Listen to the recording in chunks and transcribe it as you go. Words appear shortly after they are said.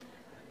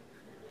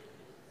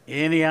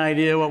Any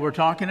idea what we're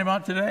talking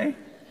about today?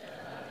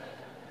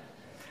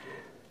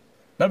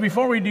 But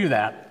before we do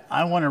that,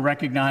 I want to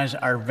recognize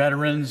our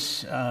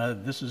veterans.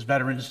 This was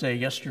Veterans Day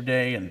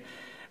yesterday, and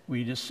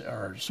we just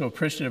are so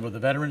appreciative of the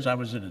veterans. I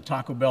was at a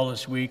Taco Bell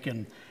this week,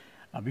 and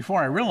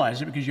before I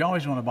realized it, because you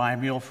always want to buy a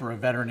meal for a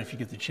veteran if you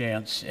get the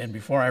chance, and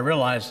before I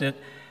realized it,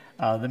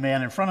 the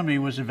man in front of me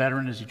was a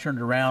veteran as he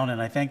turned around,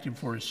 and I thanked him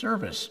for his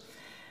service.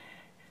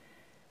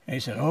 And he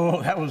said,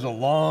 "Oh, that was a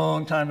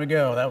long time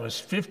ago. That was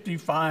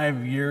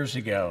 55 years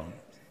ago."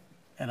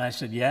 And I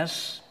said,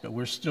 "Yes, but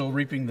we're still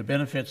reaping the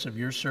benefits of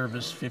your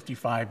service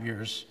 55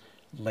 years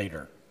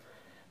later."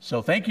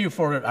 So thank you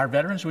for our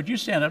veterans. Would you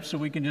stand up so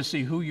we can just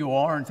see who you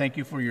are, and thank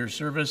you for your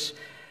service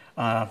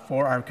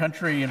for our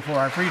country and for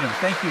our freedom.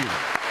 Thank you.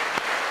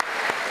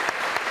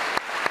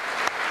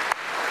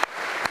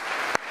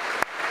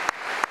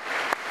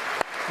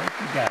 Thank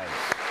you, guys.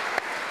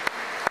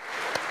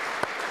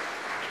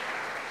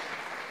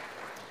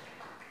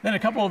 Then a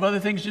couple of other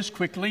things just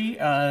quickly.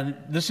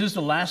 This is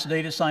the last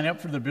day to sign up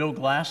for the Bill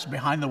Glass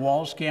Behind the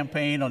Walls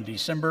campaign on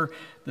December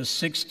the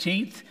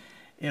 16th.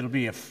 It'll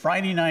be a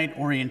Friday night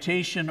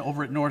orientation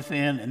over at North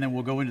End, and then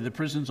we'll go into the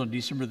prisons on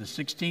December the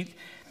 16th.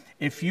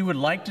 If you would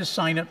like to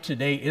sign up,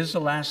 today is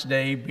the last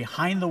day,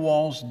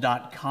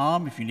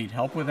 behindthewalls.com if you need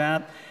help with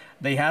that.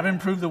 They have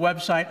improved the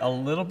website a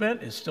little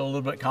bit. It's still a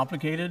little bit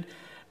complicated,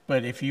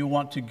 but if you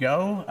want to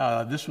go,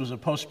 this was a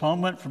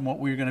postponement from what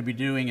we were going to be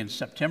doing in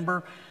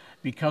September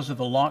because of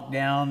the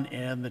lockdown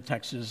in the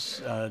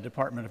Texas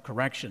Department of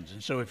Corrections.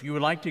 And so if you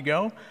would like to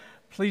go,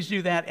 please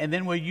do that. And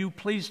then will you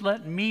please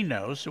let me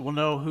know so we'll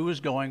know who is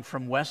going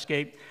from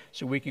Westgate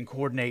so we can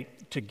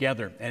coordinate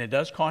together. And it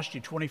does cost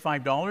you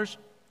 $25.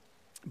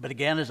 But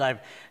again, as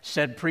I've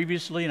said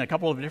previously in a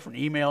couple of different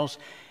emails,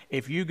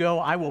 if you go,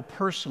 I will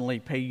personally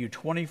pay you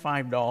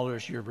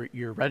 $25,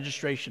 your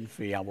registration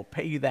fee. I will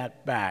pay you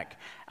that back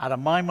out of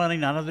my money,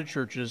 not of the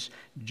church's,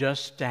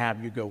 just to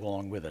have you go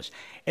along with us.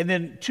 And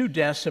then 2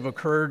 deaths have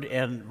occurred,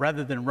 and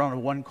rather than run a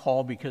one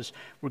call, because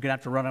we're going to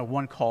have to run a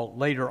one call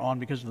later on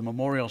because of the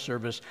memorial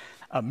service,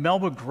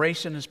 Melba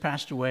Grayson has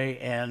passed away,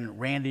 and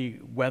Randy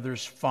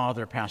Weathers'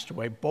 father passed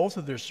away. Both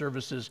of their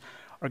services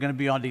are going to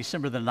be on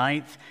December the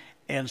 9th,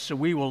 and so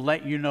we will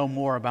let you know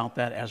more about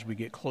that as we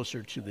get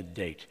closer to the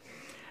date.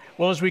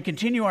 Well, as we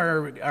continue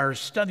our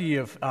study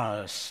of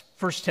 1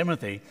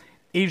 Timothy,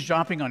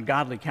 Eavesdropping on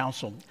Godly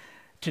Counsel,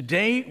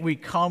 today we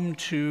come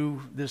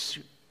to this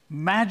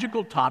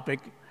magical topic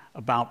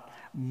about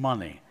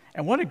money.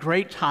 And what a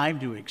great time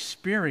to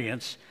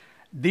experience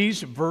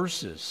these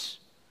verses.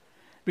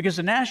 Because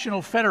the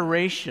National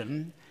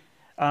Federation,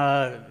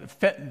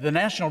 the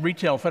National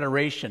Retail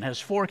Federation has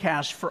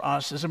forecast for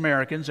us as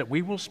Americans that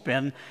we will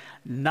spend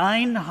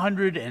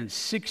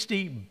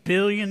 $960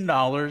 billion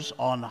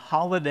on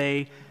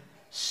holiday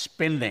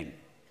spending.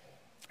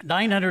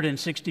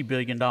 $960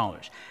 billion.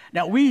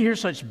 Now, we hear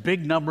such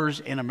big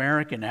numbers in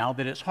America now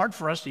that it's hard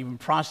for us to even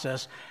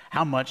process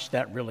how much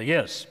that really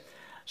is.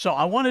 So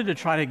I wanted to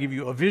try to give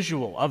you a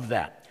visual of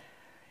that.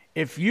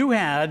 If you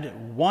had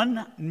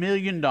 $1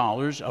 million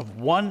of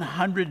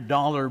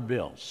 $100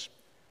 bills,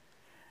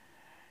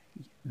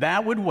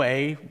 that would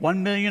weigh, $1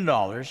 million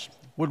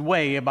would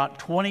weigh about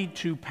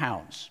 22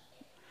 pounds.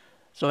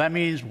 So that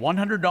means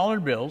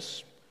 $100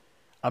 bills,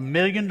 $1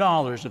 million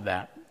of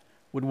that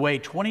would weigh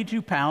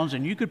 22 pounds,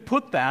 and you could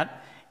put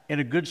that in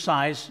a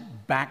good-sized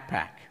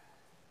backpack.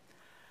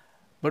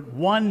 But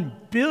 $1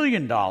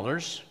 billion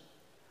of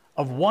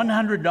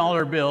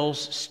 $100 bills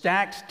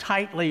stacked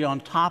tightly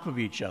on top of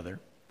each other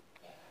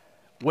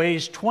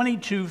weighs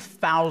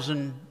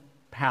 22,000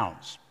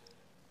 pounds.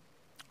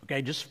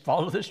 Okay, just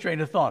follow this train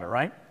of thought, all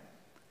right?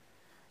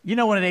 You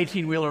know what an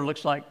 18-wheeler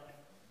looks like?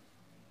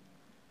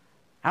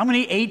 How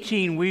many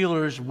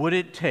 18-wheelers would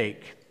it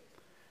take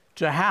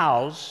to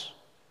house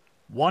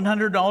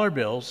 $100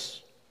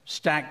 bills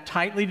stacked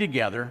tightly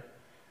together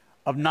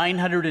of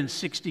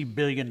 $960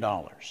 billion?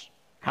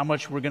 How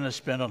much we're going to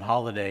spend on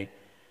holiday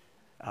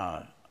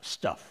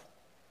stuff.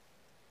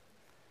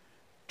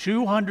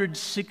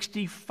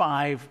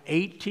 265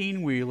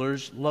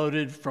 18-wheelers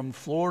loaded from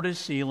floor to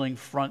ceiling,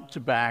 front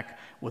to back,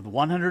 with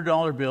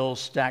 $100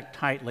 bills stacked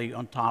tightly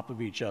on top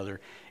of each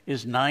other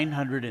is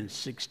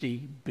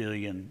 $960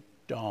 billion.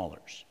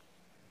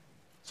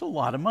 It's a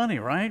lot of money,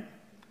 right?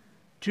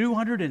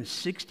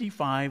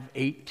 265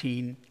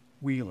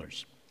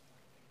 18-wheelers.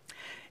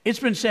 It's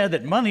been said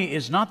that money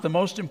is not the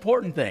most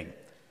important thing,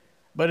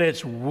 but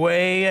it's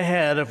way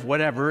ahead of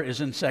whatever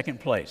is in second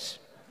place.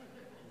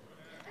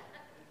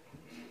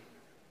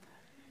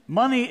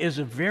 Money is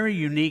a very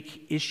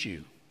unique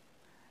issue.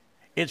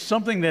 It's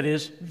something that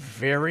is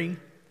very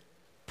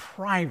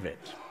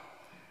private.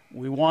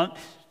 We want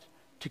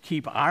to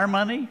keep our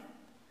money,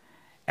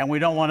 and we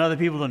don't want other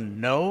people to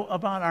know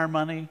about our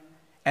money,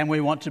 and we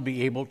want to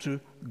be able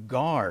to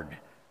guard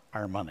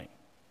our money.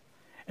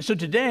 And so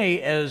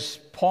today, as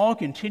Paul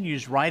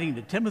continues writing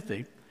to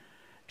Timothy,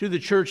 to the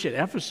church at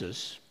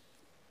Ephesus,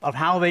 of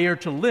how they are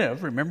to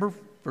live, remember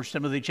 1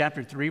 Timothy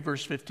chapter 3,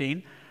 verse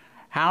 15,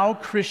 how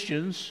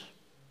Christians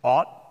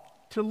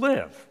ought to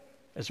live.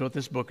 That's what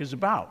this book is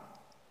about.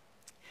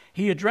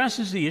 He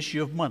addresses the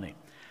issue of money.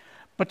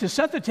 But to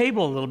set the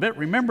table a little bit,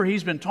 remember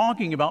he's been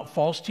talking about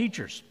false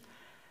teachers.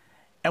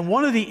 And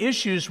one of the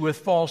issues with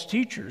false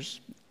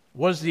teachers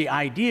was the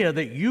idea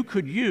that you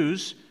could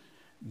use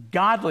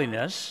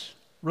godliness,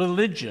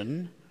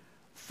 religion,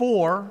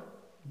 for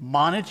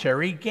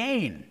monetary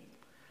gain.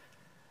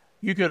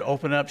 You could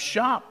open up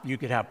shop, you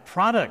could have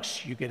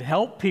products, you could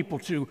help people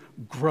to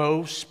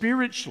grow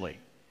spiritually,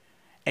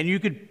 and you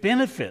could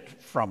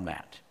benefit from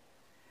that.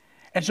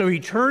 And so he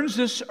turns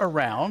this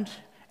around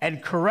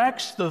and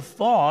corrects the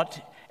thought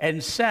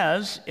and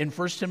says in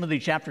 1 Timothy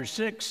chapter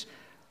 6,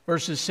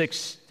 verses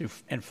 6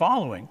 and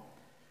following,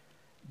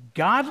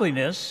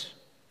 godliness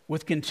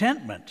with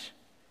contentment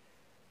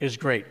is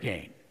great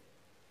gain.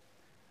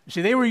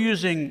 See, they were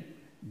using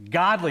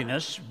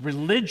godliness,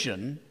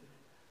 religion,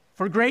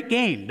 for great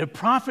gain, to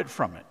profit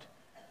from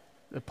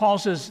it. Paul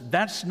says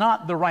that's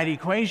not the right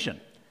equation.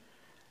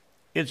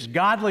 It's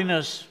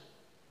godliness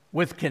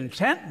with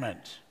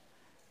contentment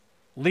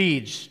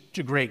leads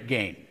to great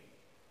gain.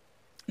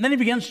 And then he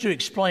begins to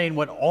explain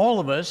what all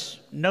of us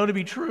know to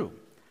be true.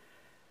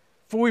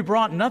 For we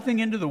brought nothing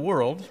into the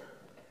world,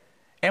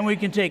 and we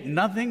can take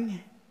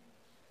nothing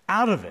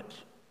out of it.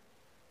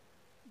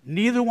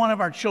 Neither one of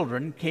our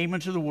children came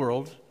into the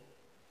world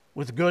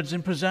with goods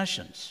and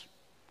possessions.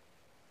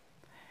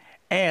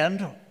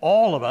 And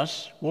all of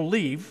us will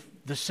leave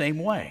the same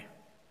way.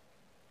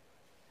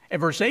 In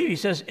verse 8, he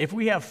says, if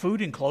we have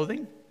food and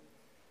clothing,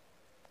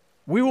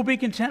 we will be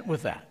content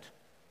with that.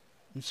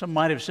 And some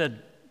might have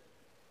said,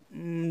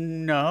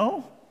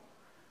 no,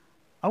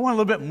 I want a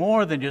little bit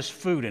more than just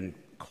food and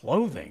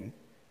clothing.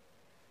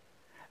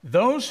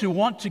 Those who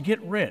want to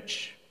get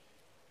rich,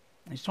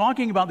 he's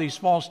talking about these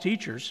false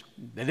teachers,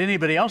 that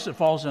anybody else that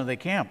falls into the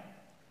camp.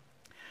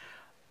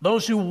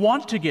 Those who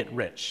want to get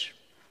rich.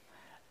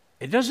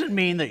 It doesn't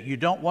mean that you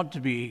don't want to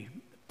be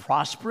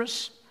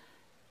prosperous.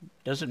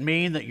 It doesn't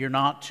mean that you're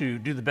not to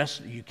do the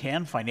best that you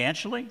can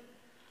financially.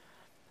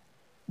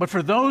 But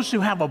for those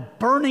who have a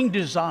burning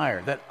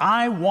desire that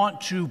I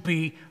want to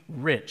be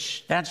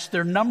rich, that's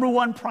their number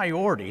one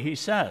priority, he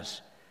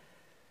says.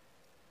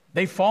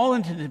 They fall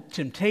into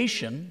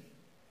temptation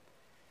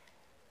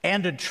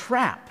and a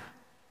trap.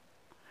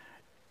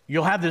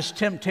 You'll have this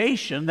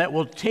temptation that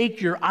will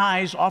take your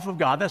eyes off of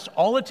God. That's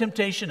all a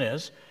temptation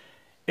is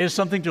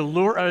something to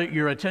lure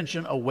your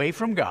attention away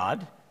from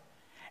God.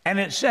 And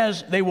it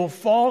says they will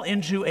fall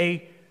into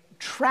a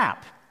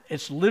trap.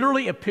 It's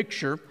literally a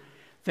picture.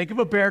 Think of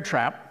a bear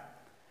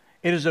trap.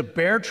 It is a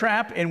bear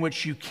trap in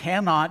which you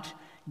cannot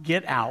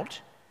get out.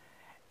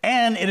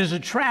 And it is a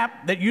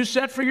trap that you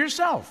set for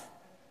yourself.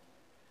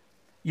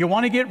 You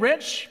want to get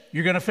rich?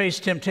 You're going to face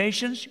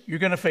temptations. You're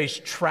going to face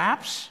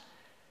traps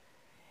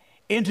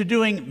into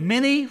doing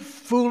many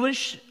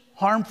foolish,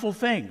 harmful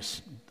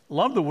things.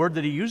 Love the word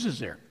that he uses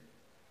there.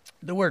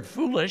 The word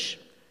foolish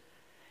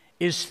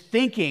is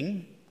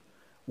thinking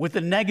with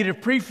a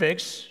negative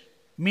prefix,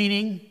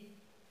 meaning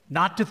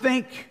not to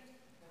think.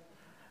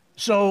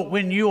 So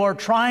when you are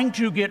trying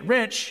to get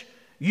rich,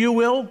 you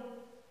will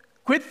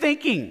quit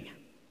thinking,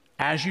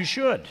 as you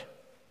should.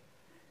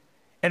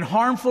 And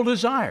harmful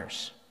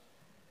desires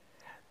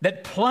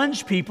that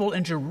plunge people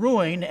into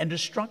ruin and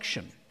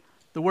destruction.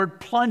 The word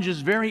plunge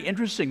is very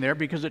interesting there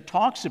because it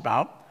talks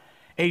about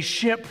a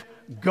ship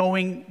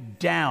going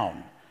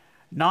down.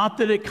 Not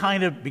that it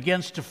kind of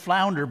begins to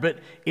flounder, but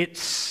it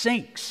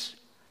sinks.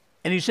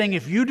 And he's saying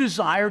if you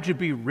desire to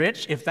be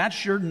rich, if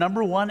that's your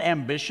number one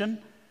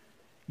ambition,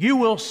 you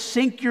will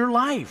sink your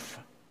life.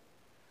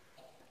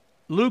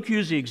 Luke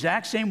used the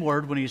exact same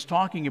word when he's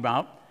talking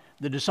about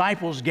the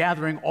disciples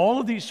gathering all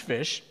of these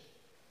fish,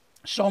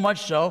 so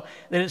much so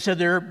that it said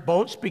their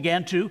boats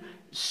began to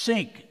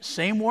sink.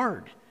 Same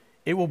word.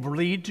 It will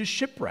lead to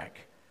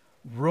shipwreck,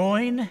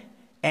 ruin,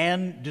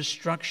 and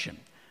destruction.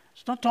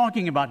 It's not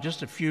talking about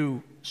just a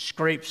few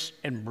scrapes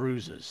and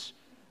bruises,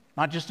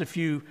 not just a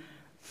few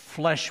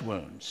flesh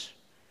wounds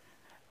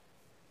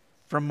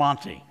from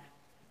Monty,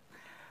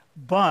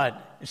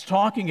 but it's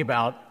talking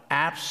about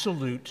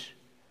absolute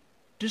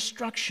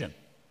destruction.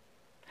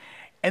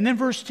 And then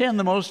verse 10,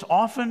 the most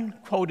often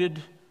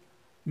quoted,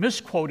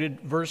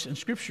 misquoted verse in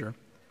Scripture,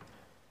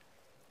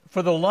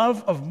 for the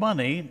love of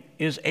money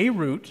is a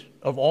root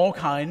of all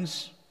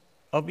kinds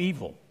of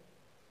evil.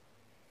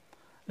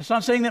 It's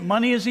not saying that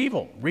money is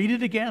evil. Read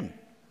it again.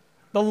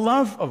 The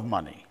love of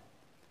money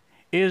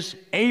is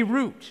a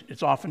root.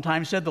 It's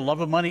oftentimes said the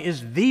love of money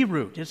is the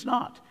root. It's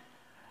not.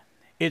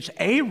 It's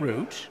a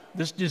root,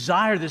 this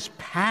desire, this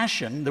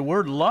passion. The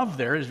word love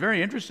there is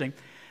very interesting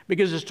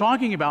because it's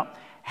talking about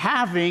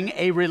having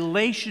a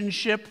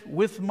relationship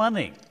with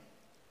money.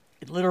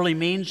 It literally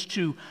means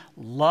to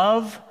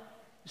love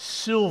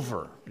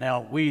silver.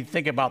 Now, we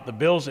think about the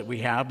bills that we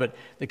have, but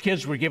the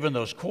kids were given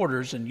those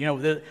quarters, and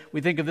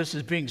we think of this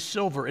as being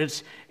silver.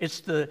 It's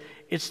the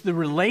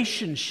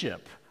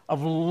relationship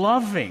of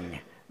loving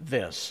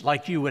this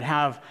like you would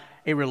have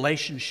a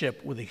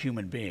relationship with a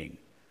human being.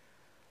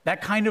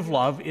 That kind of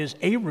love is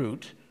a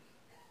root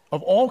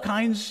of all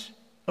kinds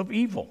of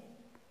evil.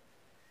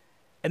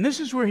 And this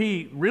is where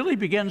he really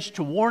begins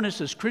to warn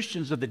us as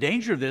Christians of the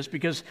danger of this,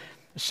 because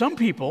some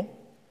people,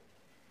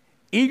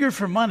 eager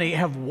for money,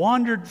 have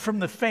wandered from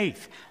the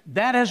faith.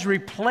 That has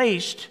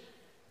replaced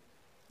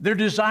their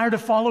desire to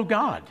follow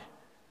God.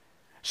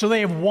 So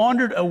they have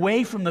wandered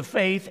away from the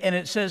faith, and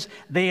it says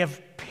they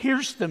have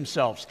pierced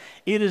themselves.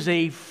 It is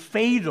a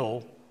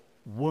fatal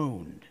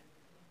wound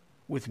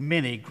with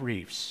many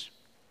griefs.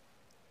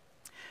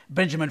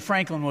 Benjamin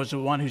Franklin was the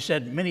one who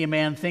said, "Many a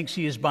man thinks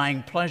he is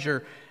buying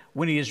pleasure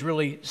when he is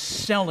really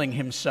selling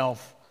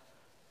himself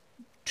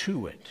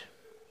to it."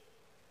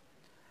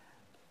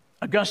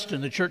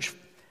 Augustine, the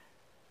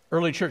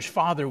early church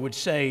father, would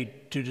say,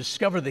 to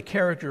discover the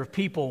character of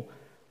people,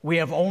 we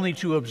have only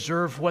to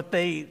observe what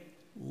they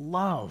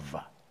love.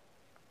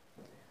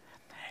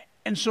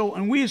 And so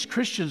when we as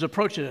Christians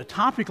approach a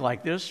topic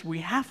like this, we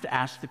have to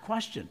ask the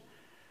question,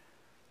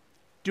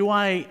 do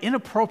I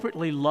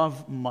inappropriately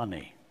love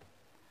money?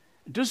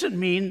 It doesn't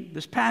mean,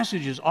 this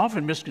passage is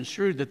often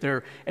misconstrued,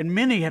 and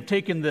many have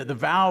taken the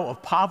vow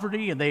of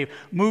poverty and they've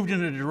moved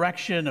in a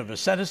direction of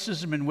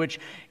asceticism in which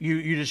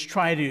you just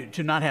try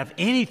to not have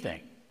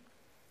anything.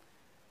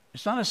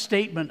 It's not a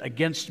statement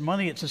against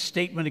money, it's a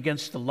statement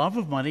against the love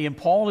of money. And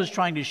Paul is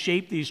trying to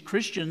shape these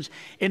Christians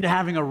into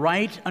having a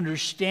right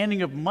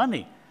understanding of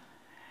money.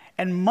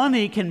 And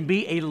money can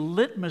be a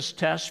litmus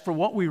test for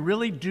what we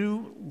really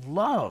do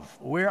love,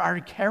 where our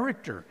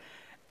character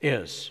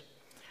is.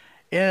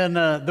 In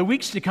the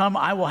weeks to come,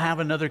 I will have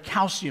another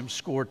calcium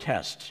score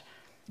test.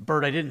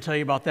 Bert, I didn't tell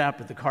you about that,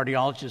 but the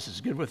cardiologist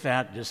is good with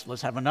that. Just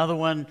let's have another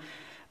one.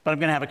 But I'm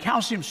going to have a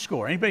calcium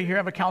score. Anybody here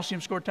have a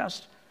calcium score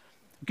test?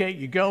 Okay,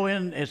 you go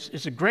in,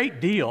 it's a great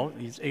deal.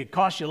 It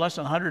costs you less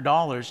than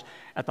 $100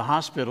 at the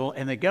hospital,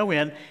 and they go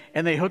in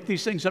and they hook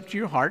these things up to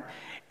your heart.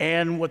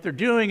 And what they're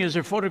doing is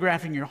they're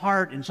photographing your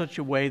heart in such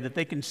a way that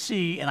they can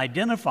see and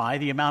identify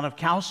the amount of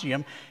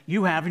calcium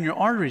you have in your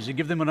arteries and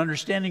give them an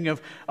understanding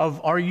of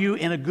are you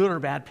in a good or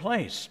bad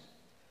place.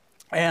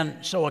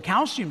 And so a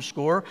calcium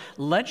score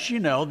lets you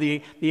know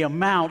the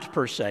amount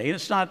per se. And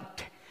it's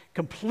not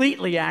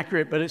completely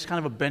accurate, but it's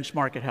kind of a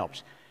benchmark. It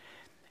helps.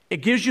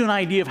 It gives you an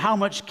idea of how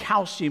much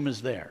calcium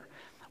is there.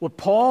 What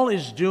Paul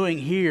is doing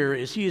here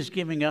is he is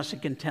giving us a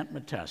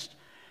contentment test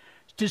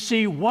to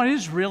see what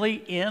is really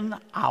in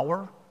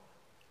our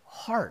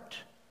heart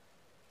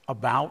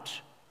about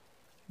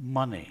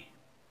money.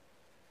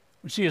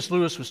 When C.S.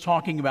 Lewis was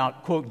talking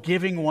about, quote,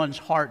 giving one's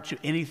heart to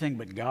anything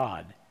but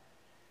God,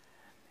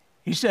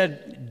 he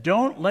said,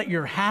 don't let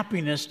your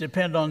happiness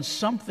depend on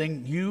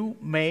something you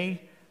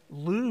may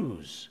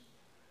lose.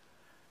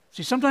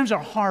 See, sometimes our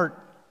heart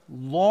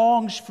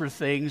longs for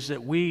things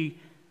that we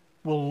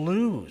will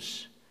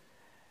lose.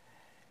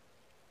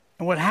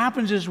 And what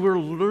happens is we're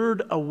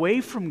lured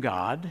away from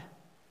God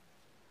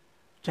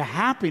to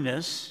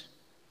happiness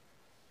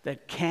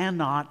that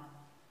cannot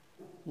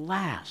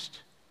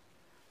last.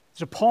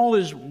 So Paul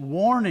is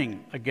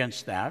warning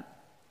against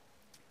that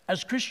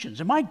as Christians.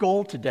 And my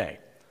goal today,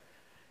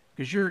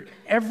 because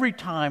every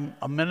time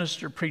a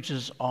minister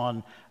preaches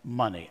on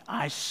money,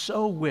 I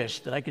so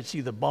wish that I could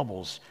see the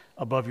bubbles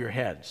above your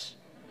heads.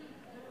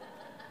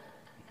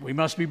 We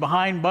must be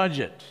behind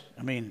budget.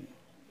 I mean,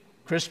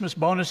 Christmas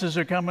bonuses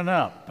are coming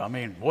up. I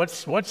mean,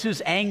 what's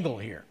his angle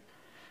here?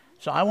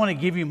 So I want to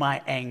give you my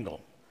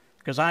angle,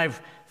 because I've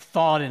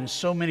thought in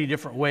so many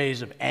different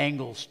ways of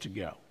angles to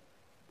go.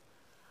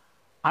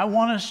 I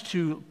want us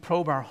to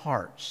probe our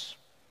hearts.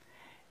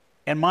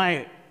 And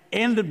my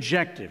end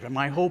objective and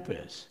my hope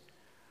is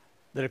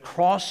that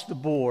across the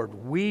board,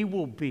 we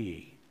will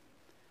be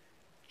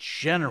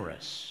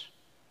generous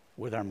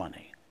with our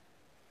money.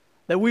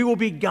 That we will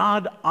be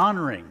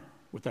God-honoring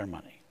with our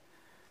money.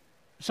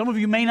 Some of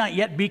you may not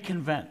yet be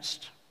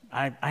convinced.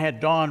 I had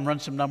Dawn run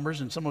some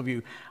numbers, and some of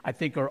you, I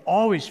think, are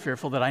always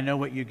fearful that I know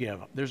what you give.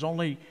 There's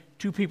only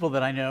two people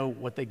that I know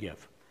what they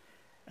give,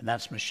 and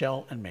that's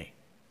Michelle and me.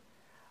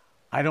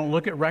 I don't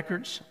look at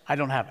records. I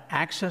don't have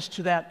access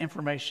to that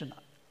information.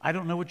 I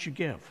don't know what you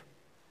give.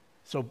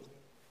 So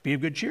be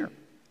of good cheer.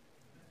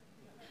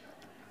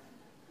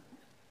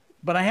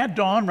 But I had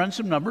Dawn run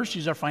some numbers.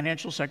 She's our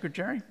financial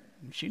secretary.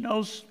 She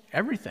knows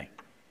everything.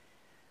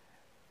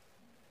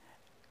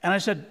 And I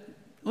said,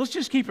 let's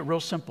just keep it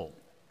real simple.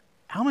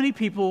 How many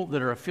people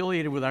that are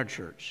affiliated with our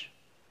church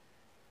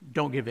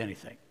don't give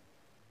anything?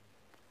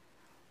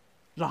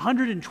 There's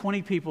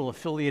 120 people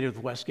affiliated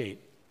with Westgate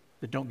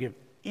that don't give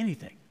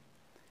anything.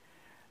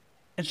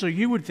 And so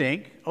you would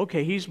think,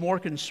 okay, he's more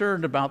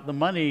concerned about the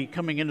money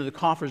coming into the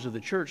coffers of the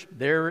church.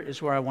 There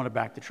is where I want to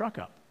back the truck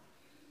up.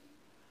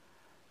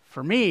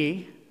 For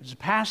me, as a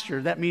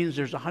pastor, that means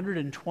there's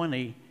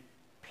 120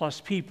 plus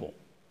people,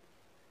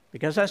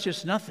 because that's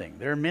just nothing.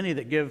 There are many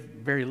that give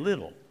very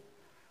little.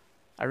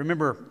 I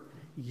remember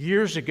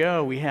years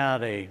ago we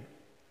had a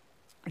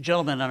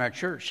gentleman in our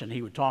church, and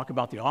he would talk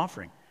about the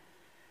offering.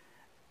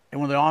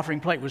 And when the offering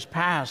plate was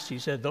passed, he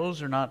said,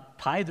 those are not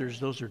tithers,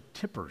 those are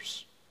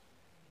tippers,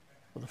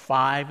 with a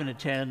 5 and a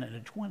 10 and a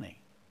 20.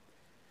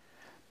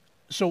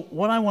 So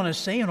what I want to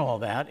say in all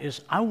that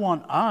is I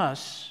want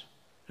us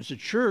as a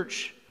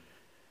church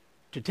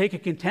to take a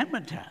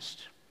contentment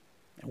test.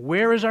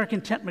 Where is our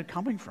contentment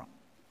coming from?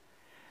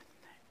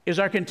 Is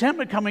our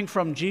contentment coming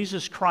from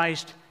Jesus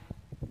Christ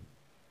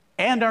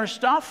and our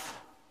stuff,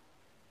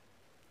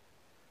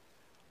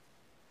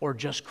 or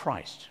just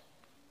Christ?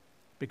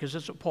 Because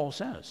that's what Paul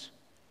says.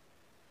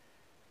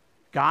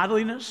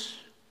 Godliness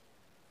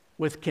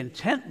with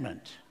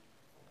contentment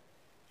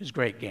is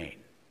great gain.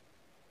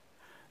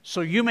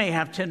 So you may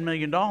have $10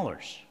 million.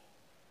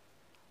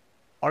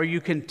 Are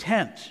you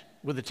content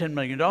with the $10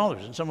 million?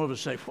 And some of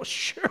us say, well,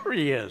 sure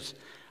he is.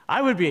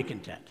 I would be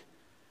content.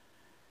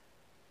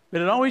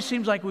 But it always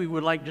seems like we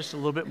would like just a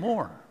little bit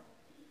more.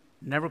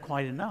 Never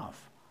quite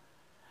enough.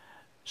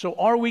 So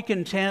are we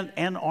content,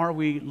 and are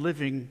we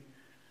living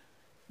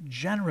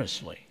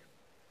generously?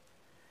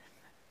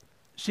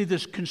 See,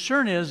 this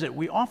concern is that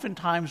we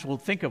oftentimes will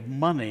think of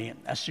money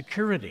as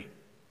security,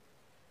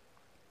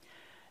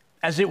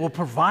 as it will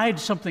provide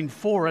something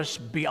for us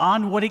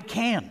beyond what it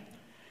can.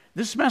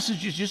 This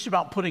message is just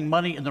about putting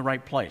money in the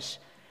right place.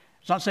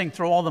 It's not saying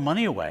throw all the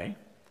money away,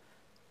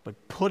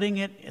 but putting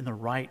it in the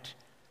right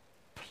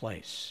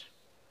place.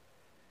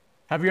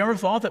 Have you ever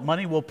thought that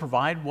money will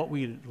provide what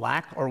we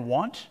lack or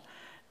want?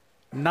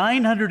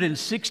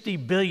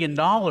 $960 billion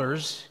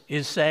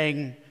is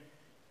saying,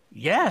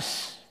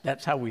 yes,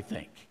 that's how we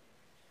think.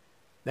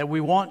 That we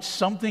want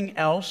something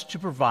else to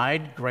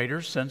provide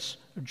greater sense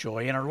of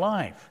joy in our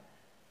life.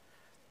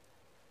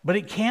 But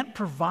it can't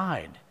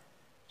provide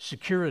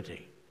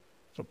security.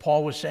 That's what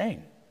Paul was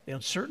saying, the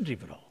uncertainty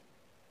of it all.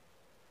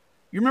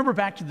 You remember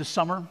back to the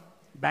summer,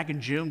 back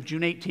in June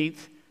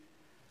 18th,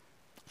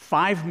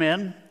 5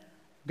 men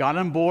got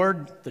on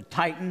board the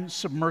Titan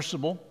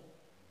submersible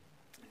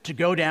to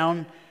go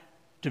down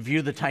to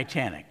view the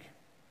Titanic.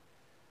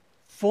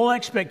 Full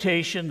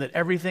expectation that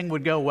everything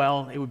would go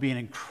well. It would be an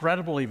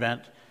incredible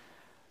event.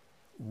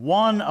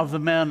 One of the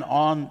men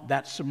on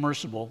that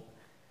submersible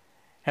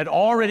had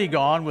already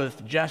gone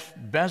with Jeff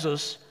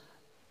Bezos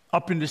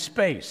up into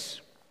space.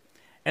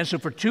 And so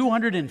for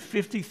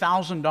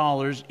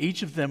 $250,000,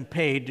 each of them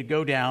paid to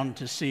go down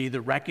to see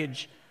the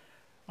wreckage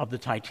of the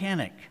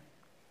Titanic.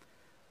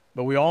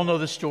 But we all know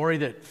the story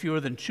that fewer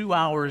than 2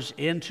 hours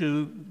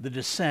into the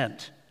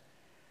descent,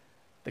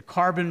 the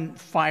carbon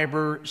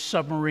fiber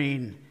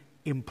submarine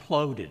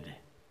imploded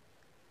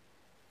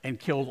and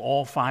killed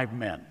all 5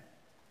 men.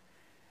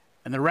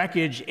 And the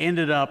wreckage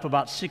ended up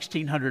about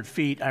 1,600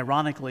 feet,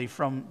 ironically,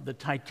 from the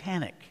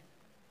Titanic.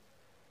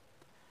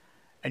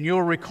 And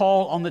you'll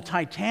recall on the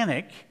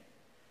Titanic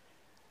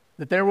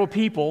that there were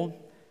people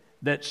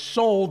that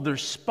sold their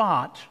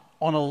spot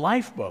on a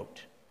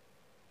lifeboat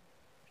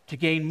to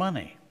gain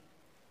money.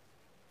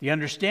 The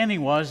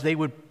understanding was they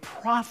would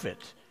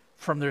profit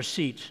from their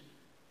seat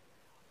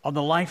on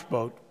the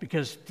lifeboat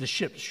because the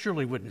ship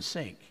surely wouldn't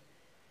sink.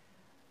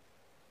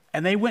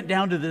 And they went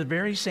down to the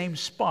very same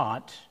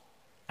spot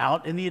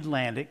out in the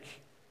Atlantic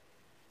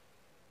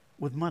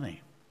with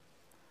money.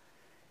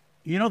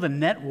 You know the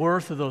net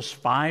worth of those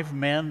 5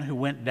 men who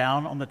went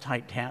down on the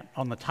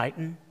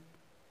Titan?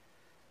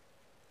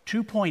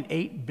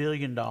 $2.8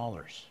 billion.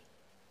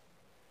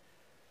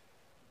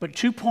 But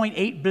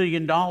 $2.8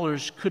 billion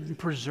couldn't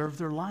preserve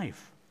their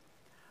life.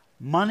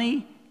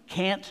 Money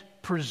can't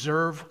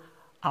preserve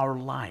our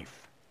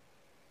life.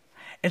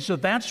 And so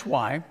that's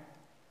why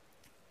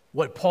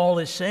what Paul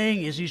is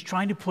saying is he's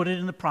trying to put it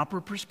in the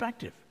proper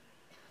perspective.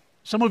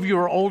 Some of you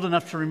are old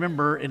enough to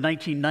remember in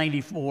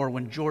 1994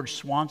 when George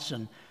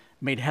Swanson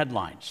made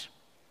headlines.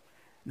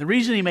 The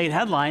reason he made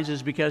headlines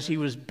is because he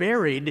was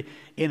buried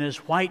in his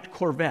white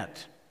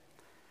Corvette.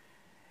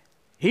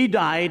 He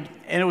died,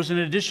 and it was an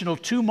additional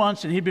 2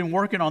 months, and he'd been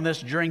working on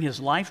this during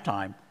his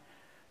lifetime,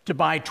 to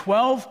buy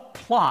 12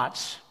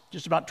 plots,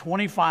 just about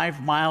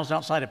 25 miles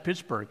outside of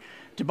Pittsburgh,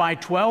 to buy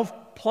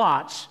 12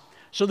 plots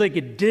so they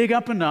could dig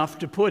up enough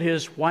to put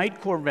his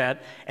white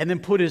Corvette and then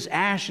put his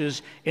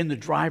ashes in the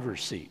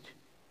driver's seat.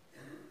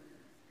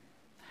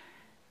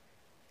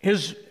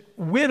 His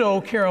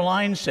widow,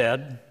 Caroline,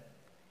 said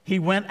he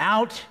went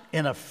out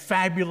in a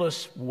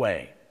fabulous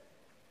way.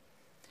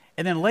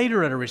 And then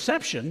later at a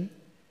reception,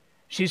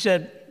 she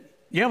said,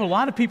 you have a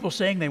lot of people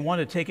saying they want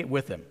to take it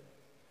with him.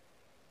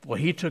 Well,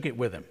 he took it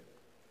with him.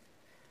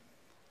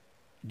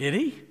 Did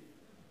he?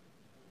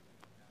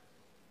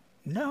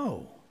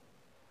 No.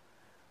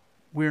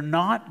 We're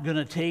not going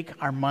to take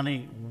our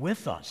money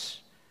with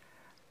us.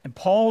 And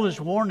Paul is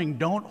warning,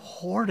 don't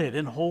hoard it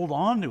and hold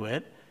on to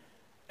it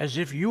as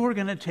if you were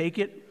going to take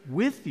it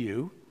with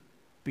you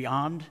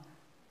beyond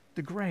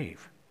the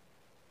grave.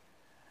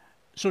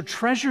 So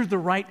treasure the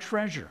right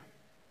treasure.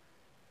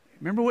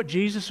 Remember what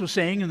Jesus was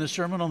saying in the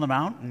Sermon on the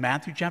Mount in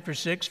Matthew chapter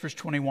 6, verse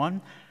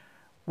 21?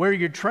 Where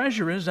your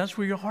treasure is, that's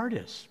where your heart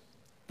is.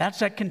 That's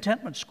that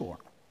contentment score.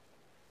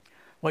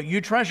 What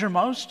you treasure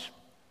most,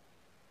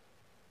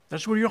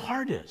 that's where your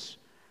heart is.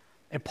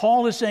 And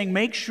Paul is saying,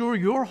 make sure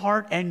your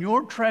heart and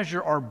your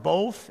treasure are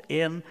both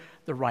in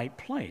the right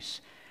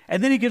place.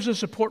 And then he gives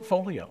us a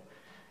portfolio.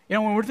 You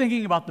know, when we're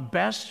thinking about the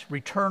best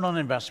return on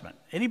investment,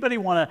 anybody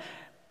want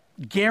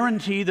to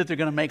guarantee that they're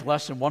going to make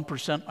less than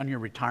 1% on your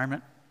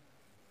retirement?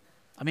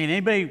 I mean,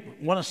 anybody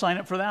want to sign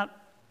up for that?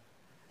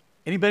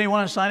 Anybody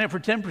want to sign up for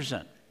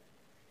 10%?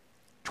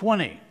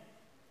 20?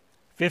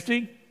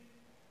 50?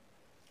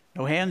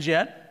 No hands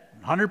yet?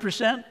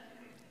 100%?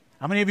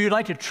 How many of you would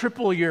like to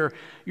triple your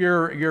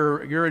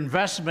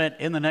investment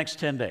in the next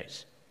 10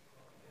 days?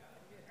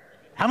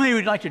 How many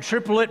would like to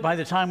triple it by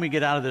the time we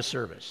get out of this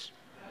service?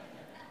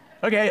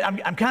 Okay,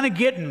 I'm kind of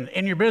getting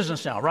in your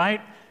business now,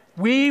 right?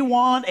 We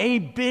want a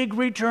big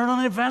return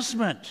on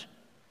investment.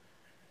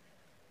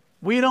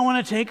 We don't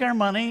want to take our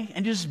money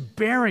and just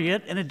bury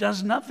it and it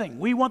does nothing.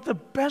 We want the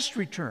best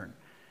return.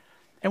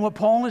 And what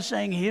Paul is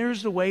saying,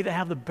 here's the way to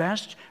have the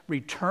best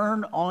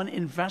return on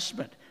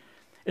investment,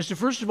 is to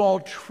first of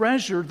all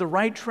treasure the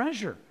right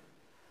treasure.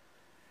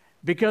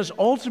 Because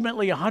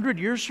ultimately, 100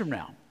 years from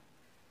now,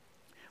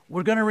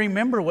 we're going to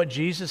remember what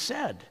Jesus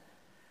said.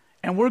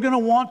 And we're going to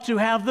want to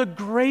have the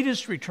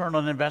greatest return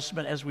on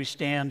investment as we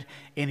stand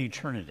in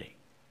eternity.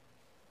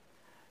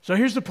 So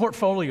here's the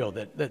portfolio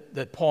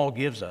that Paul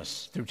gives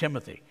us through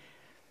Timothy.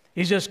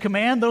 He says,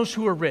 command those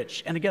who are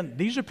rich. And again,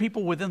 these are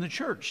people within the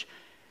church.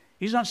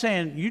 He's not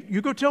saying,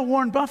 you go tell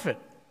Warren Buffett.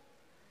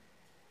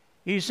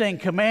 He's saying,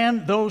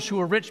 command those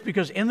who are rich,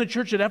 because in the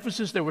church at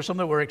Ephesus, there were some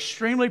that were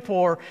extremely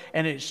poor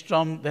and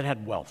some that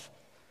had wealth.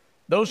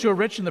 Those who are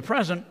rich in the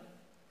present,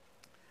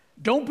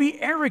 don't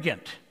be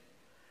arrogant.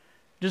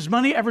 Does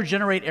money ever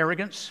generate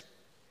arrogance?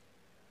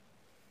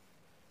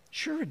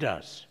 Sure it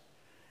does.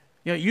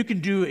 You know, you can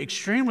do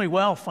extremely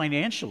well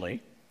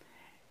financially,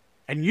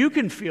 and you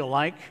can feel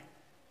like,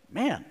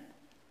 man,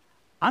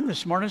 I'm the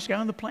smartest guy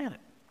on the planet.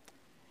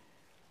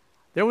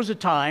 There was a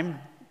time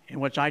in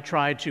which I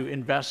tried to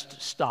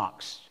invest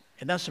stocks,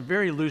 and that's a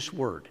very loose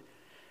word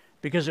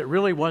because it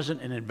really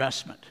wasn't an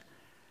investment.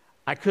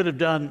 I could have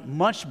done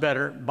much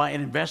better by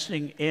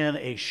investing in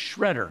a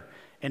shredder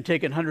and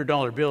taking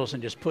 $100 bills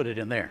and just put it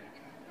in there.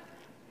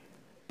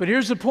 But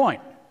here's the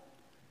point.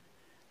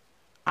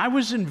 I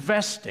was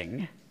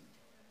investing,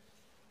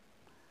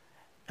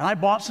 and I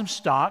bought some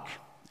stock,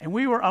 and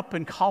we were up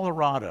in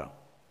Colorado.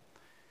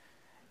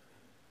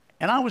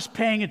 And I was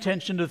paying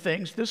attention to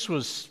things. This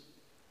was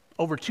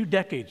over 2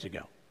 decades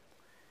ago.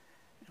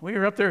 We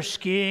were up there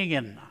skiing,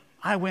 and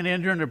I went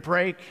in during a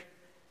break,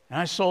 and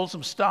I sold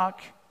some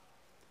stock,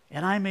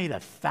 and I made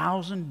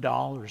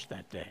 $1,000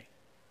 that day.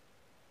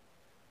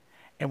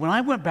 And when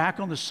I went back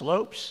on the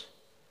slopes,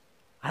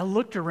 I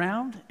looked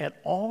around at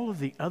all of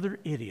the other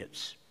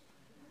idiots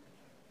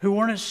who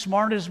weren't as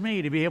smart as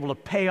me to be able to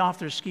pay off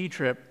their ski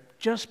trip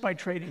just by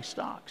trading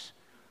stocks.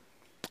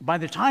 By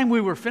the time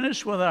we were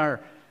finished with our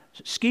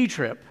ski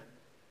trip,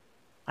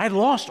 I had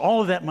lost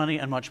all of that money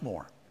and much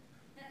more.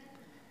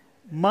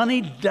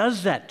 Money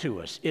does that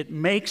to us. It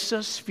makes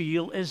us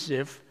feel as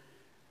if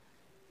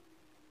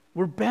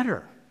we're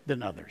better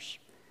than others.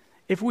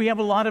 If we have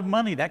a lot of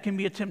money, that can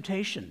be a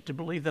temptation to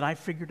believe that I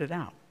figured it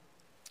out.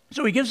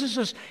 So he gives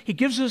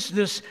us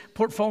this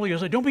portfolio.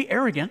 So don't be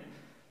arrogant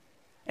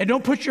and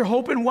don't put your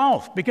hope in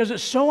wealth because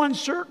it's so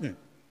uncertain.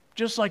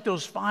 Just like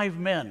those 5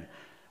 men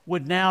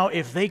would now,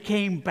 if they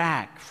came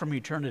back from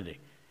eternity,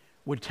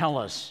 would tell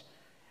us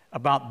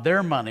about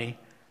their money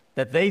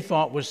that they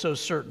thought was so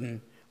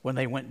certain when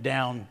they went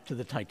down to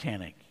the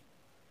Titanic.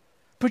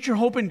 Put your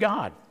hope in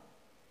God,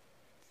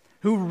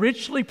 who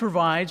richly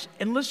provides,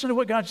 and listen to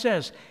what God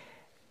says,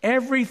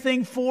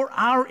 everything for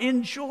our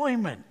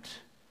enjoyment.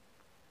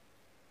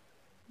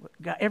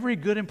 Every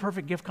good and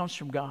perfect gift comes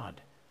from God.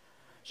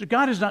 So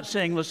God is not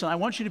saying, listen, I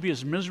want you to be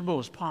as miserable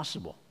as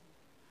possible.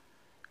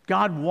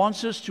 God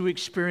wants us to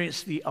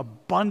experience the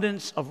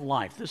abundance of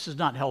life. This is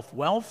not health,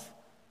 wealth,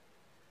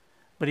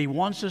 but he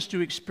wants us to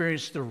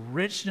experience the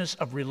richness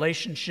of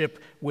relationship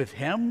with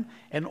him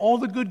and all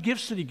the good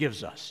gifts that he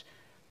gives us.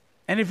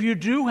 And if you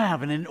do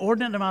have an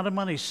inordinate amount of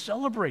money,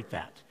 celebrate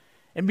that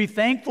and be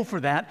thankful for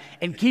that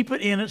and keep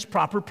it in its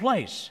proper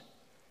place.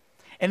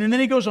 And then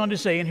he goes on to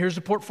say, and here's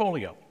the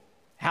portfolio,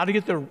 how to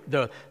get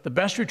the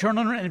best return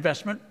on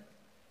investment,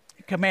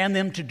 command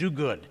them to do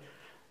good.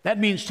 That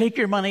means take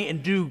your money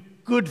and do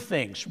good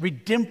things,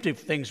 redemptive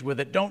things with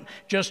it. Don't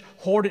just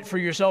hoard it for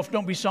yourself.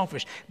 Don't be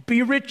selfish.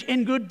 Be rich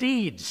in good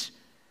deeds.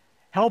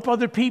 Help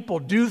other people.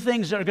 Do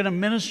things that are going to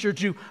minister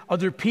to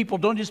other people.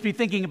 Don't just be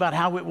thinking about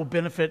how it will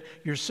benefit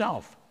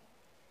yourself.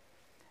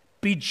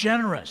 Be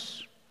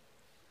generous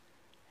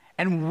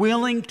and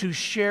willing to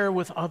share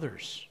with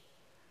others.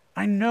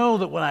 I know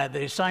that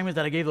the assignment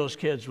that I gave those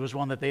kids was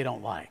one that they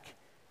don't like.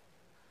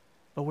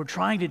 But we're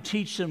trying to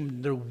teach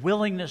them the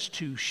willingness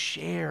to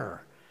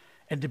share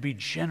and to be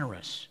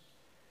generous.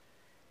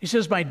 He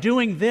says, by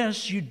doing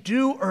this, you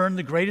do earn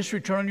the greatest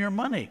return on your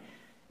money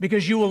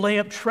because you will lay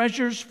up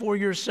treasures for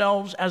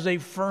yourselves as a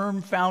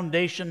firm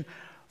foundation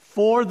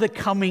for the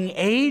coming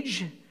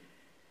age,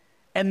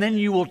 and then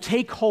you will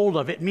take hold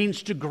of. It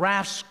means to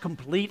grasp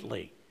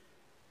completely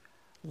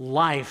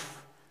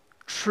life,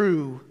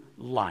 true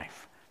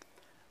life.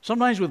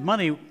 Sometimes with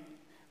money,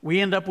 we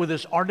end up with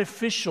this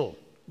artificial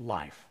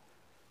life.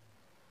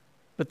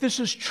 But this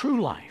is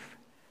true life.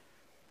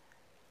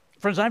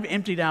 Friends,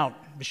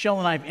 Michelle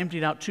and I have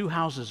emptied out 2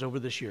 houses over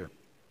this year.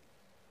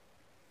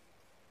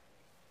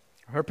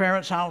 her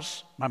parents'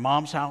 house, my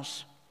mom's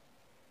house.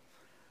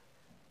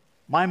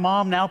 My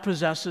mom now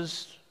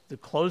possesses the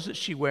clothes that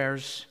she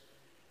wears,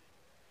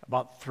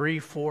 about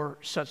 3-4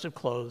 sets of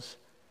clothes,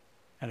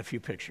 and a few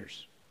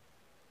pictures.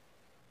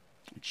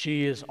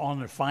 She is on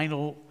the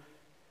final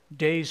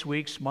days,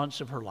 weeks,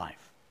 months of her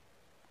life.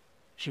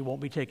 She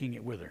won't be taking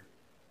it with her.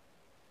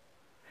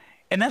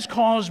 And that's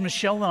caused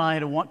Michelle and I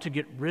to want to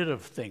get rid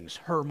of things,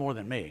 her more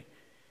than me.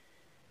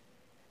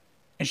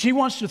 And she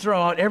wants to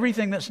throw out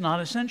everything that's not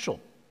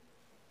essential.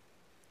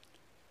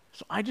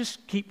 So I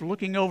just keep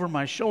looking over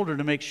my shoulder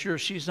to make sure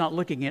she's not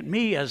looking at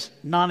me as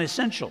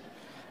non-essential.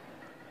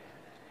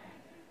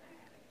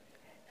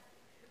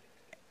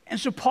 And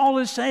so Paul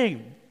is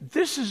saying,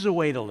 this is the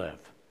way to live.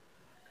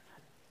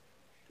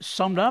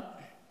 Summed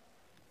up,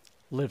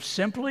 live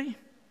simply,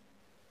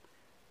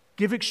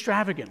 give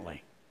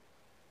extravagantly.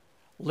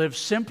 Live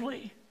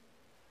simply,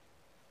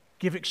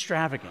 give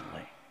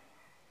extravagantly.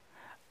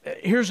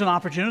 Here's an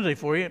opportunity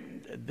for you.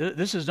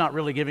 This is not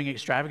really giving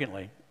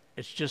extravagantly.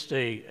 It's just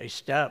a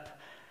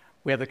step.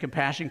 We have the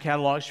compassion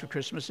catalogs for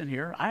Christmas in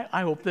here.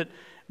 I hope that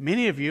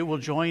many of you will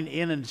join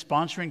in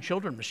sponsoring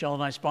children. Michelle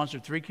and I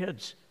sponsored 3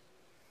 kids.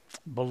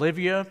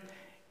 Bolivia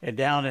and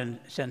down in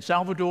San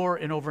Salvador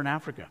and over in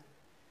Africa.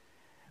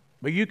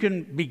 But you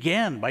can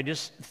begin by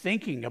just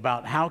thinking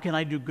about how can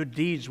I do good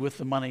deeds with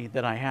the money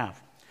that I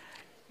have.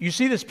 You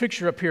see this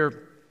picture up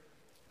here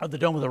of the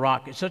Dome of the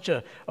Rock. It's such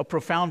a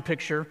profound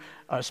picture,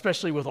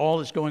 especially with all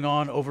that's going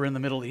on over in the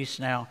Middle East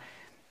now.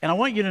 And I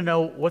want you to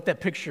know what that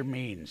picture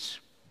means,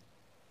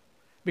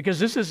 because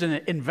this is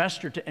an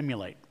investor to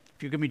emulate.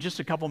 If you give me just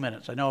a couple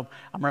minutes, I know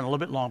I'm running a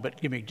little bit long, but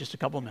give me just a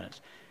couple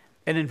minutes.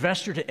 An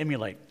investor to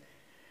emulate.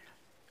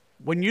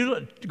 When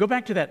you go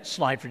back to that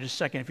slide for just a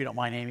second, if you don't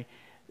mind, Amy.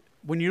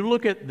 When you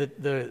look at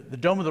the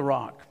Dome of the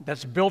Rock,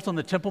 that's built on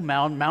the Temple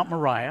Mount, Mount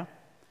Moriah.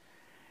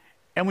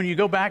 And when you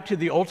go back to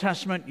the Old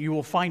Testament, you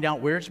will find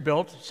out where it's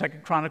built.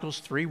 2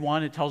 Chronicles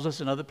 3:1, it tells us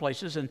in other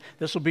places. And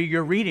this will be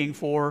your reading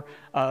for,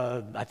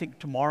 I think,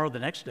 tomorrow, the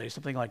next day,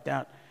 something like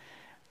that.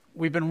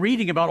 We've been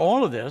reading about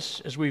all of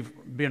this as we've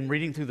been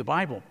reading through the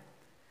Bible.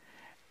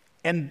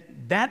 And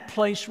that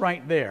place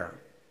right there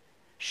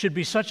should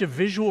be such a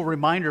visual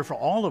reminder for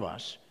all of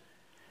us,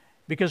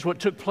 because what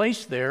took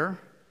place there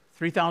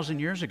 3,000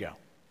 years ago,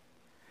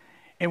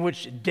 in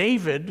which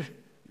David,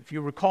 if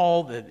you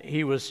recall, that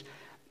he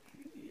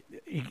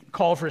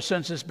called for a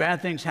census,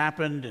 bad things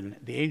happened, and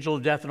the angel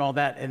of death and all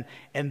that,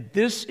 and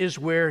this is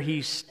where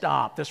he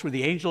stopped. That's where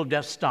the angel of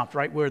death stopped,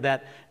 right where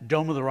that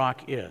Dome of the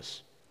Rock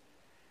is.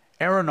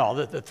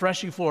 Arenal, the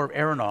threshing floor of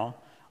Arenal.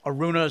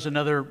 Aruna is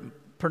another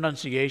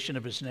pronunciation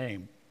of his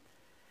name.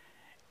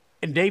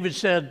 And David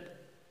said,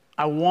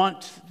 I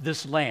want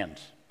this land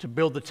to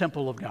build the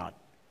temple of God,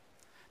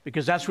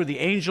 because that's where the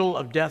angel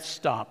of death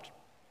stopped.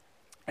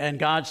 And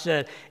God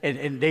said,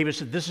 and David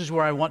said, this is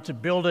where I want to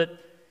build it.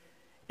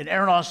 And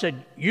Aronah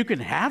said, you can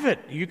have it.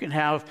 You can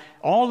have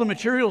all the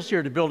materials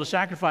here to build a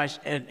sacrifice.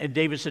 And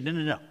David said,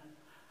 no.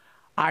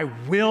 I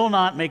will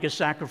not make a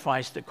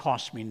sacrifice that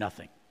costs me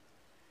nothing.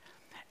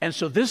 And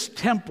so this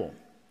temple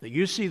that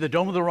you see, the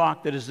Dome of the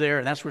Rock that is there,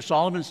 and that's where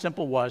Solomon's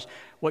temple was,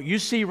 what you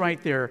see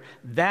right there,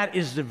 that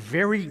is the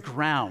very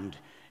ground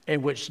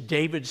in which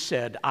David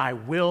said, I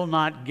will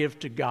not give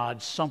to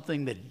God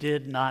something that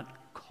did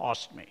not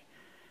cost me.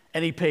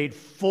 And he paid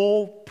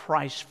full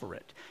price for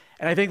it.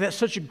 And I think that's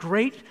such a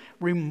great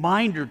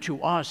reminder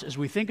to us as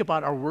we think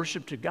about our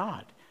worship to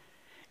God,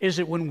 is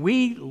that when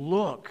we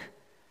look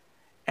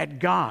at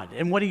God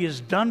and what he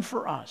has done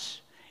for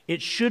us,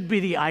 it should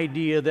be the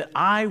idea that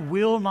I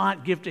will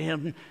not give to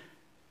him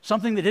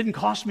something that didn't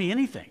cost me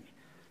anything,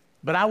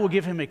 but I will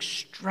give him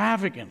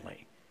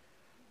extravagantly.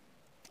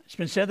 It's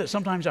been said that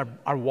sometimes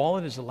our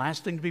wallet is the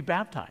last thing to be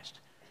baptized.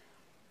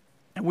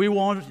 And we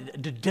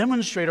want to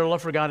demonstrate our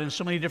love for God in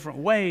so many different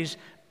ways,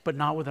 but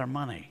not with our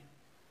money.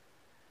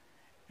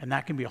 And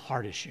that can be a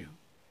hard issue.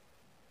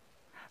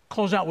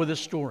 Close out with this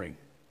story.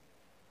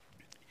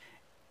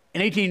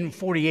 In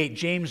 1848,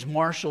 James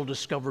Marshall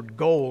discovered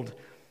gold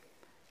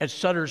at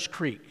Sutter's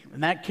Creek,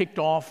 and that kicked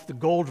off the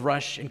gold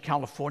rush in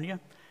California.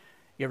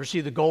 You ever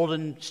see the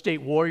Golden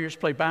State Warriors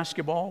play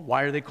basketball?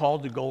 Why are they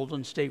called the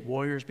Golden State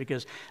Warriors?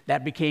 Because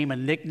that became a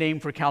nickname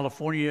for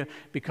California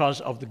because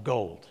of the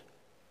gold.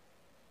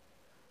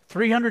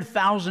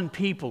 300,000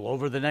 people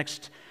over the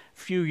next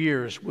few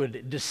years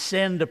would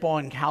descend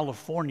upon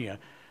California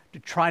to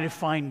try to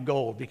find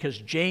gold, because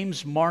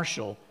James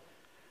Marshall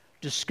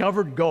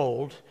discovered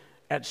gold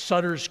at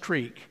Sutter's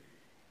Creek,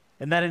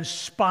 and that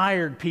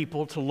inspired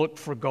people to look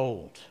for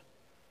gold.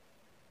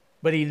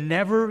 But he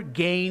never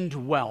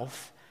gained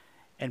wealth,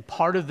 and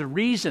part of the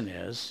reason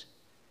is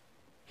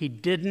he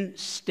didn't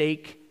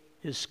stake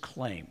his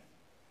claim.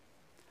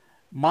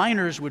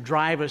 Miners would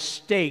drive a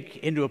stake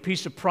into a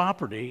piece of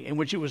property in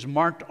which it was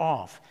marked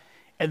off,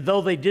 and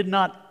though they did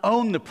not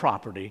own the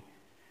property,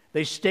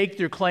 they staked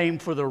their claim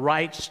for the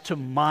rights to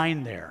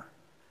mine there.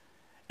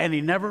 And he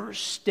never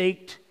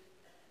staked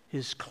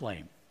his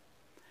claim.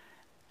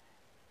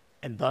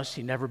 And thus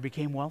he never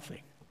became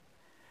wealthy.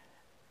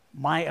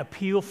 My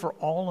appeal for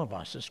all of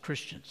us as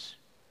Christians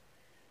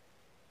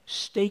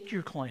Stake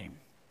your claim.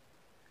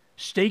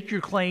 Stake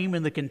your claim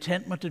in the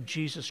contentment of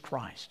Jesus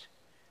Christ.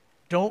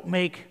 Don't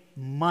make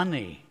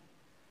money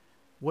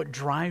what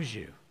drives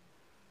you.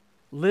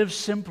 Live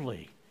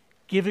simply.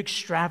 Give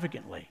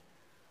extravagantly.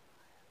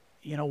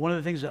 You know, one of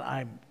the things that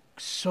I'm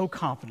so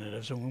confident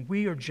of is that when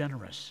we are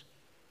generous,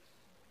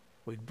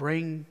 we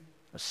bring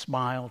a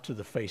smile to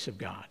the face of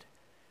God.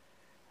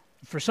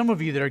 For some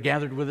of you that are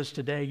gathered with us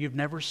today, you've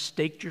never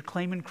staked your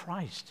claim in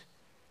Christ,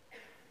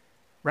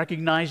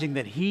 recognizing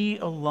that He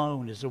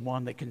alone is the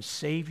one that can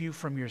save you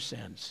from your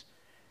sins.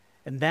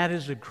 And that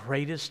is the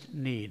greatest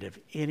need of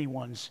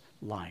anyone's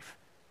life.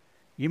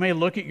 You may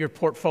look at your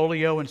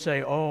portfolio and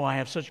say, oh, I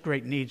have such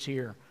great needs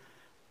here.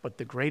 But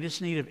the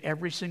greatest need of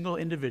every single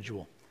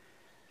individual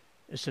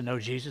is to know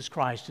Jesus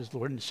Christ as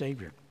Lord and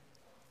Savior.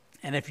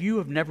 And if you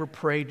have never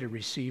prayed to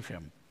receive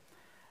Him,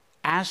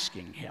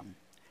 asking Him,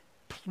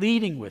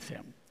 pleading with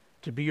Him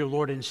to be your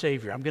Lord and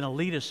Savior, I'm going to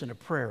lead us in a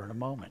prayer in a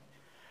moment.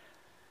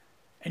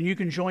 And you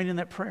can join in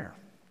that prayer.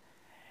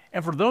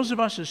 And for those of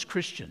us as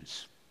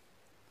Christians,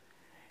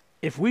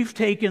 if we've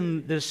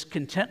taken this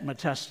contentment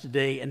test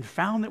today and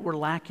found that we're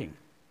lacking,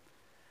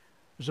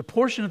 there's a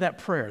portion of that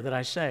prayer that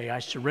I say, I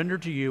surrender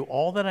to you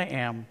all that I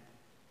am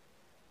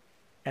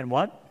and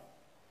what?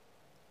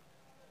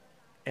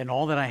 And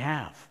all that I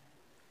have.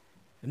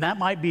 And that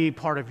might be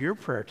part of your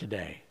prayer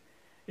today,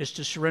 is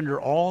to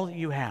surrender all that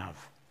you have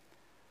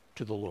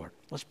to the Lord.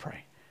 Let's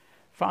pray.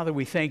 Father,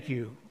 we thank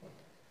you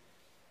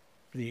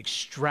for the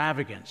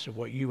extravagance of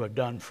what you have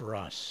done for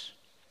us,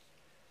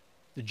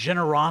 the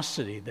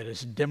generosity that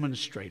is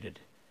demonstrated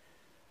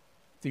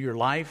through your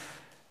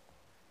life,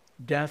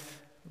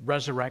 death,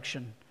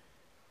 resurrection,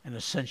 and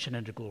ascension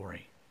into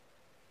glory.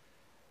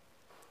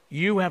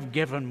 You have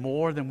given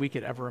more than we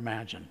could ever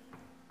imagine.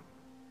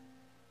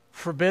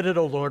 Forbid it,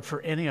 O Lord,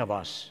 for any of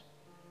us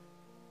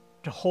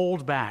to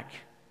hold back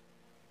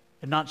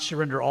and not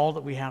surrender all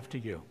that we have to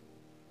you.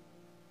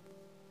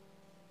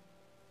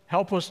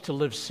 Help us to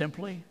live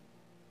simply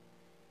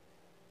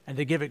and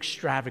to give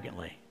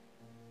extravagantly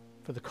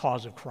for the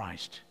cause of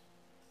Christ.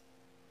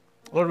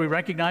 Lord, we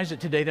recognize that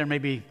today there may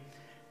be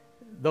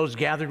those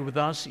gathered with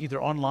us,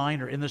 either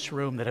online or in this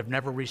room, that have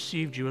never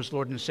received you as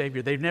Lord and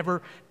Savior. They've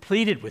never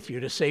pleaded with you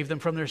to save them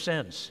from their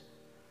sins.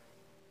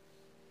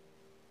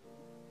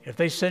 If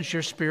they sense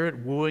your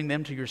Spirit wooing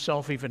them to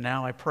yourself even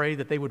now, I pray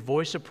that they would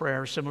voice a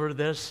prayer similar to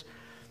this.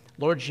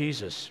 Lord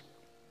Jesus,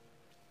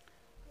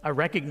 I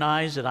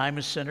recognize that I'm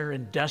a sinner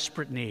in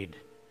desperate need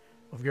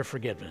of your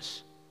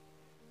forgiveness.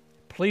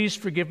 Please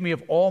forgive me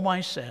of all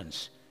my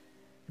sins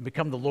and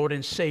become the Lord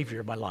and Savior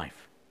of my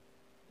life.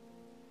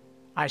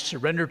 I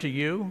surrender to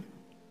you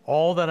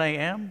all that I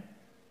am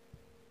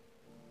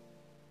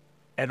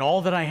and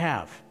all that I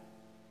have.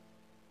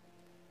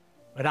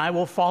 And I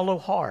will follow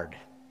hard,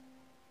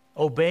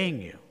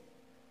 obeying you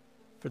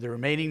for the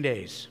remaining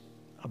days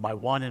of my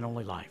one and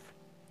only life.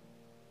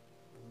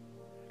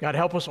 God,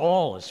 help us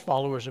all as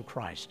followers of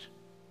Christ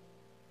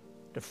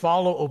to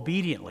follow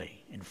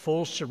obediently in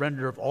full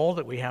surrender of all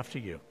that we have to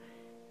you.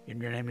 In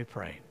your name we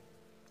pray.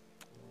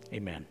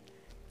 Amen.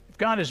 If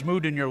God has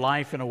moved in your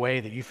life in a way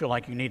that you feel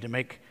like you need to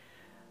make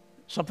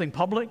something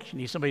public, you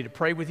need somebody to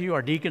pray with you,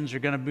 our deacons are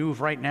going to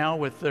move right now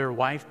with their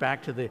wife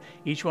back to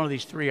each one of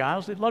these 3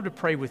 aisles. They'd love to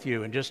pray with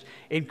you and just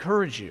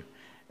encourage you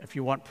if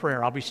you want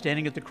prayer. I'll be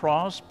standing at the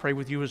cross, pray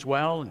with you as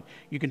well. And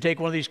you can take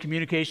one of these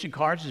communication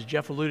cards, as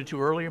Jeff alluded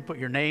to earlier, put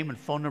your name and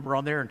phone number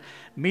on there, and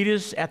meet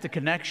us at the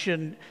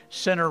Connection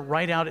Center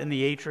right out in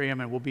the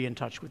atrium, and we'll be in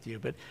touch with you.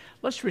 But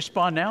let's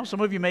respond now. Some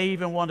of you may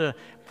even want to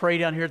pray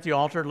down here at the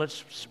altar.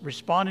 Let's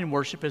respond in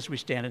worship as we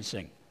stand and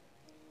sing.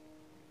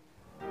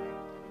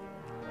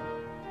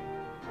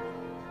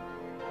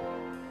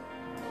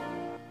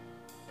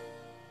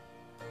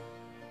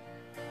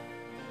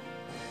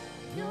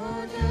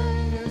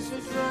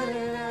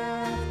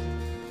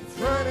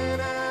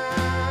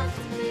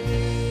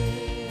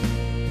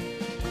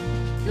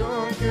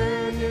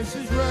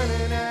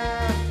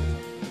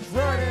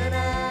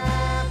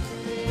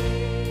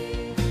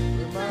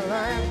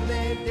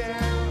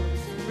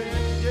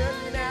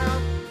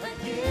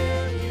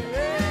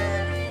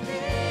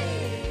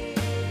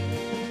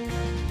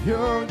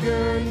 Your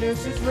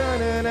goodness is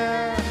running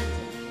out,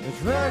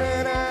 it's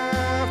running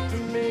after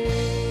me.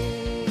 Your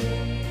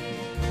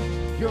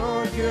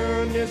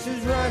goodness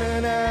is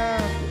running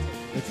out,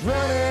 it's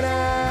running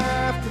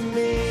after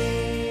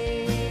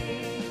me.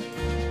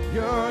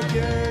 Your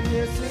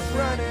goodness is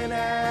running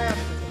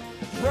after,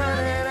 it's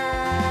running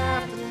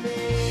after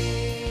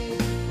me.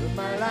 With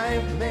my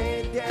life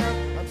laid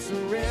down, I'm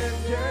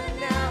surrendered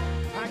now.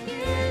 I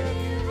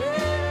give you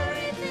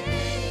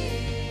everything.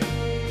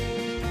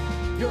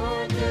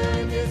 Your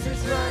goodness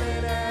is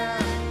running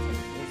out,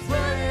 it's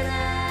running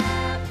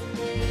after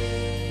me.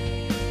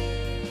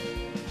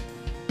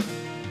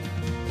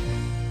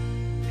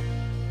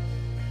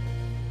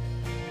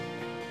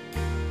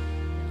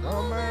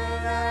 All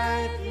my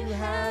life you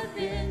have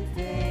been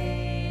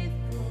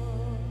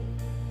faithful.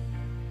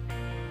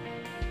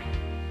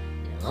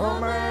 All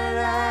my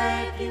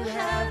life you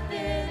have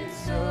been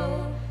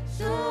so,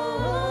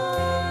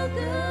 so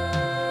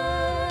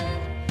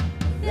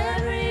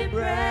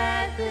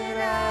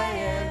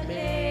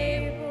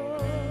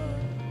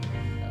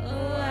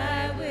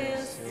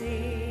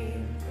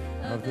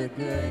the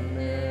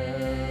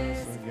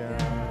goodness of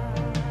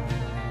God.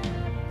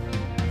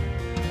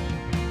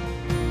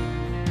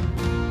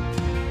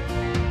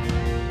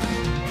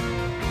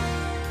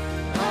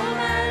 All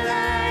my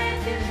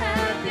life you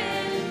have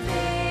been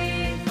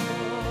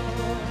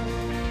faithful.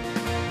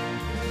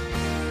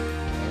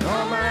 And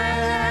all my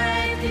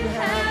life you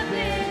have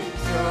been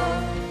so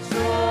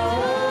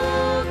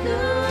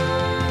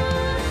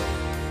good.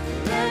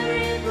 With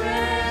every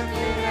breath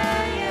that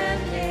I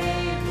am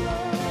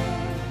able,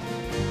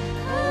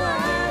 oh,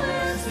 I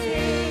will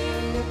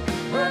sing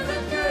of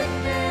the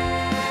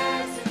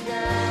goodness of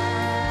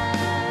God.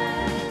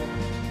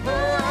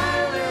 Oh, I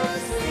will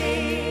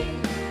sing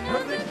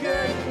of the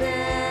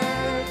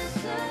goodness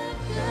of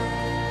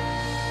God.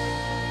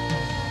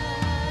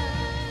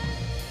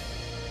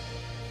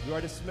 You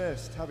are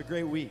dismissed. Have a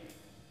great week.